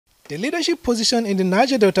The leadership position in the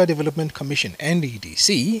Niger Delta Development Commission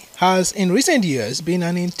 (Nddc) has in recent years been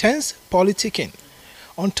an intense politicking.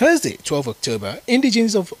 On Thursday, 12 October,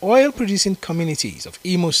 indigenes of oil-producing communities of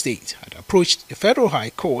Imo State had approached the Federal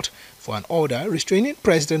High Court for an order restraining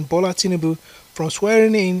President Bola Tinubu from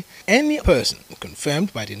swearing in any person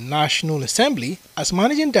confirmed by the National Assembly as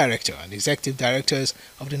Managing Director and Executive Directors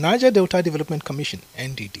of the Niger Delta Development Commission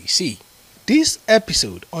 (Nddc). This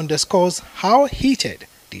episode underscores how heated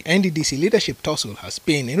the Nddc leadership tussle has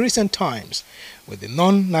been in recent times, with the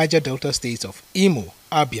non-Niger Delta states of Imo,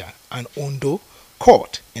 Abia and Ondo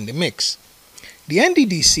caught in the mix. The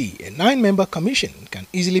Nddc, a 9-member commission, can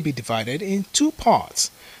easily be divided in two parts: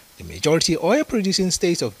 the majority oil-producing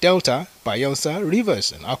states of Delta, Bayelsa,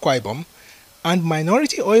 Rivers and Akwa Ibom, and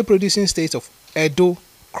minority oil-producing states of Edo,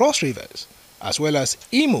 Cross Rivers, as well as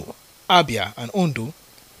Imo, Abia and Ondo.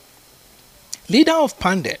 Leader of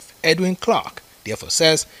PANDEF, Edwin Clark, therefore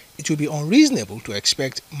says it will be unreasonable to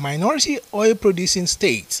expect minority oil-producing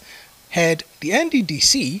states head the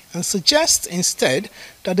Nddc and suggests instead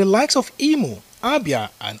that the likes of Imo, Abia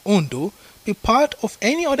and Ondo be part of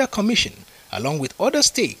any other commission along with other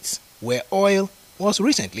states where oil was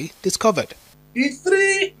recently discovered. The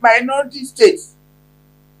three minority states,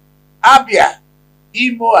 Abia,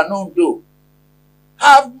 Imo and Ondo,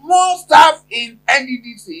 have more staff in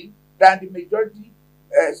Nddc than the majority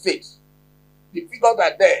states. The figures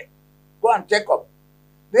are there. Go and check up.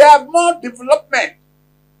 They have more development,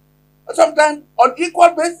 sometimes on equal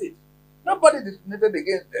basis. Nobody discriminated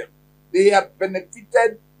against them. They have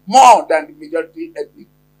benefited more than the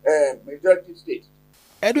majority states.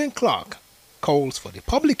 Edwin Clark calls for the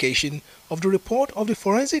publication of the report of the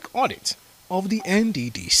forensic audit of the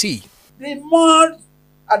Nddc. The more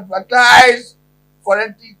advertised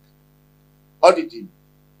forensic auditing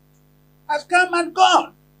has come and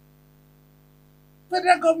gone.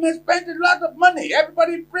 Federal government spent a lot of money.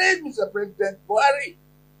 Everybody praised Mr. President Buhari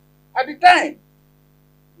at the time.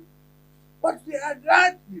 But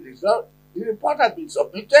the result, the report has been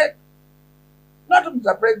submitted, not to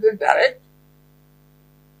Mr. President direct,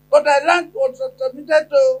 but the rank was submitted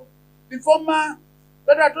to the former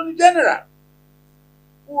Federal Attorney General,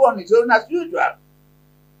 who on his own as usual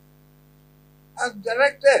has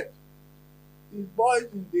directed his boys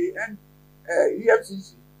in the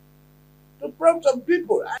EFCC to probe some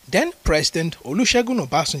people. Then President Olusegun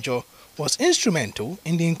Obasanjo was instrumental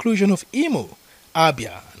in the inclusion of Imo,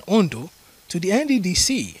 Abia and Ondo to the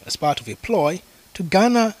Nddc as part of a ploy to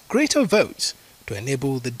garner greater votes to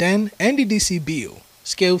enable the then Nddc bill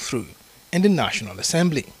scale through in the National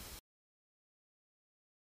Assembly.